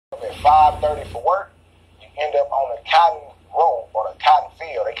5:30 for work, you end up on the cotton row or the cotton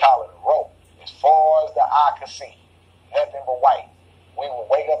field. They call it a row. As far as the eye can see, nothing but white. We will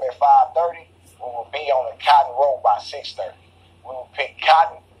wake up at 5:30. We will be on the cotton row by 6:30. We will pick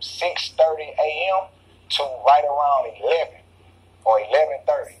cotton from 6:30 a.m. to right around 11 or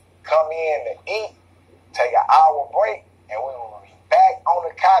 11:30. Come in to eat, take an hour break, and we will be back on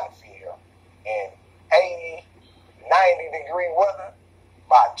the cotton field in 80, 90-degree weather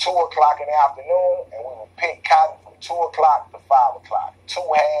by 2 o'clock in the afternoon, and we will pick cotton from 2 o'clock to 5 o'clock. 2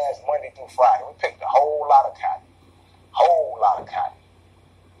 halves Monday through Friday. We picked a whole lot of cotton. Whole lot of cotton.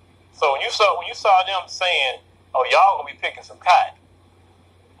 So when you saw them saying, "Oh, y'all gonna be picking some cotton,"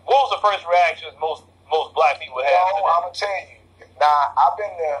 what was the first reactions most black people had? I'm gonna tell you. Now I've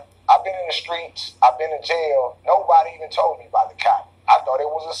been in the streets. I've been in jail. Nobody even told me about the cotton. I thought it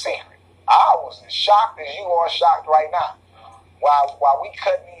was a secret. I was as shocked as you are shocked right now. While we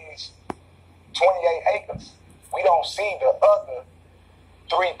cut these 28 acres, we don't see the other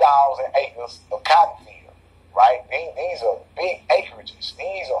 3,000 acres of cotton field, right? These are big acreages.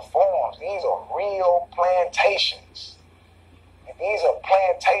 These are farms. These are real plantations. These are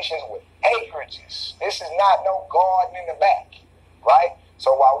plantations with acreages. This is not no garden in the back, right?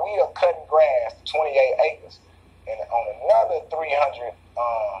 So while we are cutting grass, 28 acres, and on another 3,000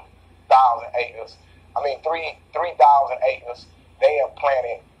 acres, 3,000 acres, they have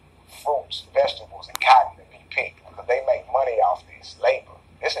planted fruits, vegetables, and cotton to be picked because they make money off this labor.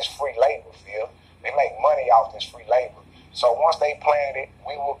 This is free labor, Phil. They make money off this free labor. So once they planted it,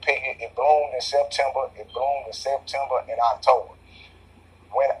 we will pick it. It bloomed in September. It bloomed in September and October.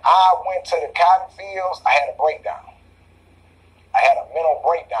 When I went to the cotton fields, I had a breakdown. I had a mental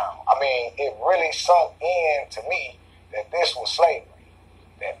breakdown. It really sunk in to me that this was slavery,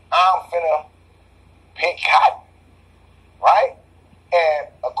 that I'm finna pick cotton, right? And,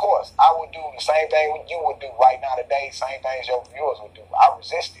 of course, I would do the same thing you would do right now today, same things your viewers would do. I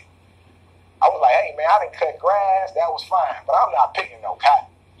resisted. I was like, hey, man, I done cut grass. That was fine, but I'm not picking no cotton.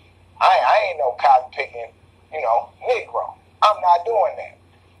 I ain't no cotton picking, Negro. I'm not doing that.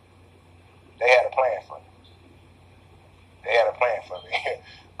 They had a plan for me.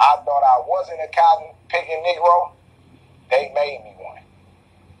 I thought I wasn't a cotton picking Negro. They made me one.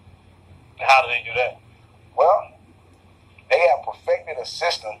 How did they do that? Well, they have perfected a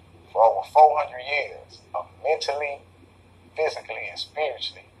system for over 400 years of mentally, physically, and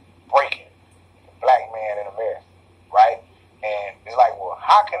spiritually breaking the black man in America, right? And it's like, well,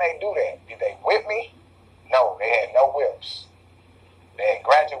 how can they do that? Did they whip me? No, they had no whips. They had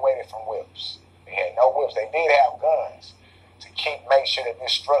graduated from whips. They had no whips. They did have guns to make sure that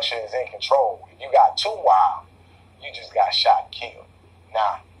this structure is in control. If you got too wild, you just got shot and killed.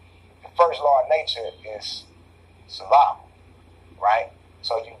 Now, the first law of nature is survival, right?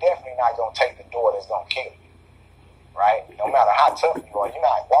 So you definitely not going to take the door that's going to kill you, right? No matter how tough you are, you're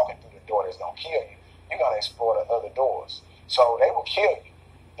not walking through the door that's going to kill you. You're going to explore the other doors. So they will kill you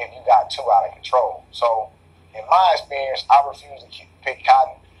if you got too out of control. So in my experience, I refused to pick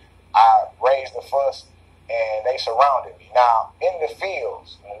cotton. I raised the fuss, and they surrounded me. Now, in the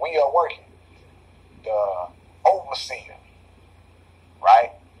fields, when we are working, the overseer,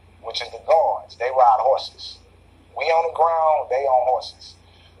 right, which is the guards, they ride horses. We on the ground, they on horses.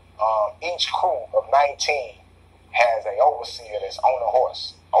 Each crew of 19 has an overseer that's on a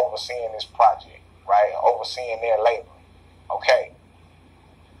horse, overseeing this project, right, overseeing their labor. Okay.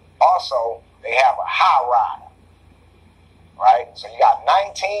 Also, they have a high rider, right? So you got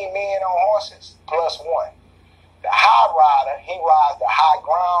 19 men on horses plus one. The high rider, he rides the high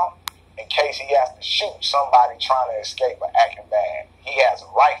ground in case he has to shoot somebody trying to escape or acting bad. He has a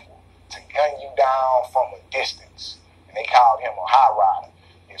rifle to gun you down from a distance. And they called him a high rider.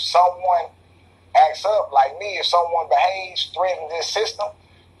 If someone acts up like me, if someone behaves, threatens this system,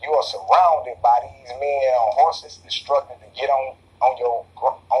 you are surrounded by these men on horses, instructed to get on your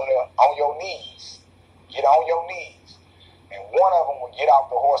knees. Get on your knees. And one of them will get off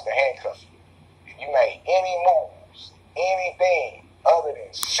the horse to handcuff you. If you made any moves, anything other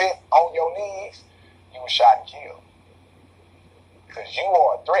than sit on your knees, you were shot and killed. Because you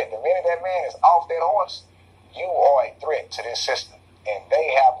are a threat. The minute that man is off that horse, you are a threat to this system. And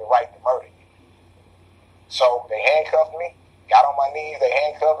they have the right to murder you. So they handcuffed me, got on my knees, they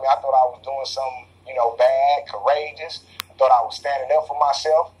handcuffed me. I thought I was doing something, bad, courageous. I thought I was standing up for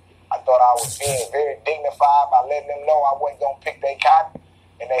myself. I thought I was being very dignified by letting them know I wasn't going to pick their cotton.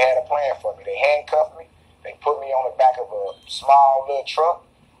 And they had a plan for me. They handcuffed me. They put me on the back of a small little truck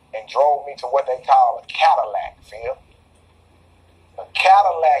and drove me to what they call a Cadillac, Phil. A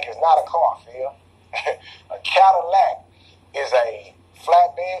Cadillac is not a car, Phil. A Cadillac is a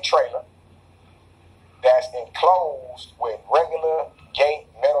flatbed trailer that's enclosed with regular gate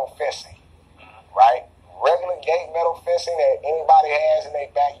metal fencing, right? Regular gate metal fencing that anybody has in their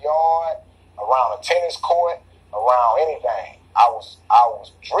backyard, around a tennis court, around anything. I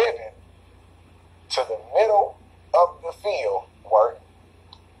was driven to the middle of the field work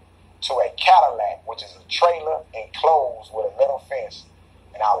to a Cadillac, which is a trailer enclosed with a metal fence.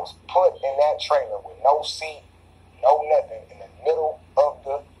 And I was put in that trailer with no seat, no nothing, in the middle of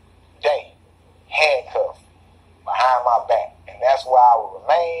the day, handcuffed behind my back. And that's where I would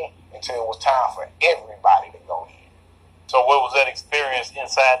remain until it was time for everybody to go in. So what was that experience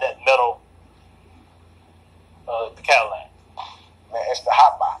inside that metal, the Cadillac? Man, it's the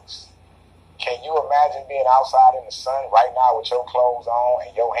hot box. Can you imagine being outside in the sun right now with your clothes on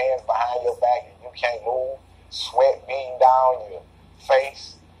and your hands behind your back and you can't move, sweat beating down your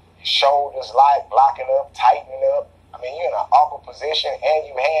face, your shoulders light, blocking up, tightening up. I mean, you're in an awkward position and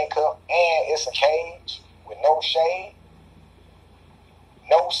you handcuffed and it's a cage with no shade,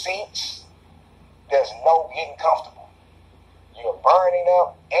 no seats. There's no getting comfortable. You're burning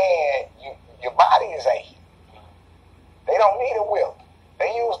up and your body is aching. They don't need a whip.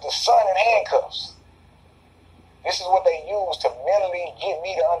 They use the sun and handcuffs. This is what they use to mentally get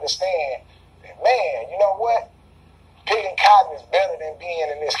me to understand that, man, you know what? Picking cotton is better than being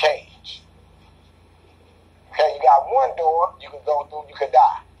in this cage. Okay, you got one door you can go through, you could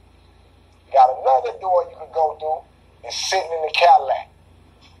die. You got another door you can go through and sitting in the Cadillac.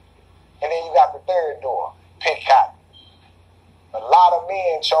 And then you got the third door, pick cotton. A lot of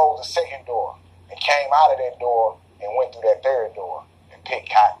men chose the second door and came out of that door and went through that third door and picked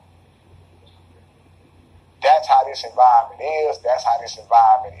cotton. That's how this environment is. That's how this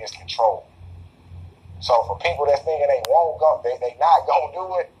environment is controlled. So for people that's thinking they won't go, they not going to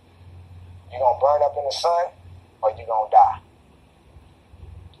do it, you're going to burn up in the sun or you're going to die.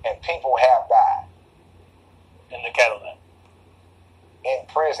 And people have died. In the Cadillac. In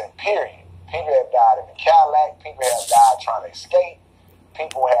prison, period. People have died in the Cadillac. People have died trying to escape.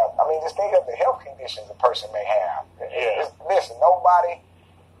 People have, I mean, just think of the health conditions a person may have. Yeah. Listen, none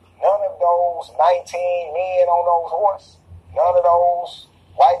of those 19 men on those horses, none of those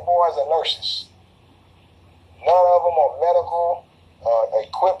white boys are nurses. None of them are medical,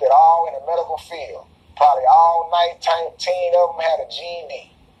 equipped at all in the medical field. Probably all 19 of them had a GED.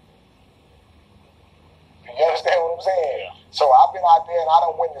 You understand what I'm saying? Yeah. So I've been out there and I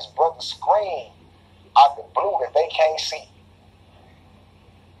done witnessed brothers scream out the blue that they can't see.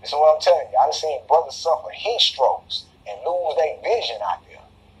 This is what I'm telling you. I done seen brothers suffer heat strokes and lose their vision out there.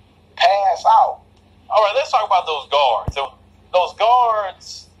 Pass out. All right, let's talk about those guards. So those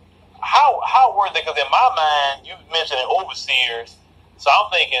guards, how were they? Because in my mind, you mentioned overseers, so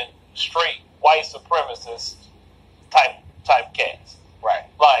I'm thinking straight white supremacist type cats. Right.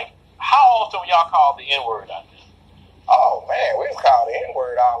 Like, how often y'all call the N-word out there? Oh, man, we was called the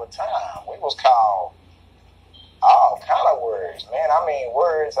N-word all the time. We was called all kind of words, man. I mean,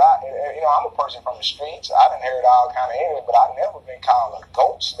 words, I'm a person from the streets. I done heard all kind of English, but I've never been called a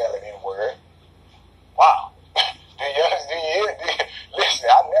goat-smelling N-word. Wow. Listen,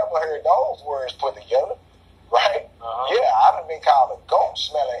 I never heard those words put together, right? Uh-huh. Yeah, I done been called a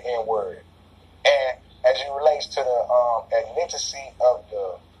goat-smelling N-word. And as it relates to the ethnicity of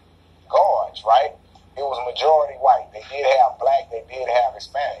the guards, right? It was majority white. They did have black, they did have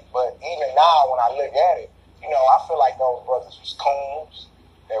Hispanic. But even now, when I look at it, I feel like those brothers was coons.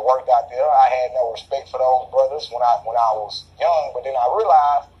 They worked out there. I had no respect for those brothers when I was young, but then I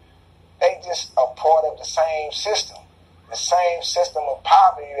realized they just a part of the same system of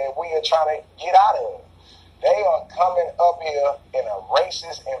poverty that we are trying to get out of. They are coming up here in a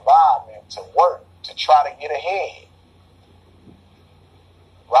racist environment to work, to try to get ahead.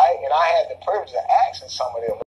 Right? And I had the privilege of asking some of them,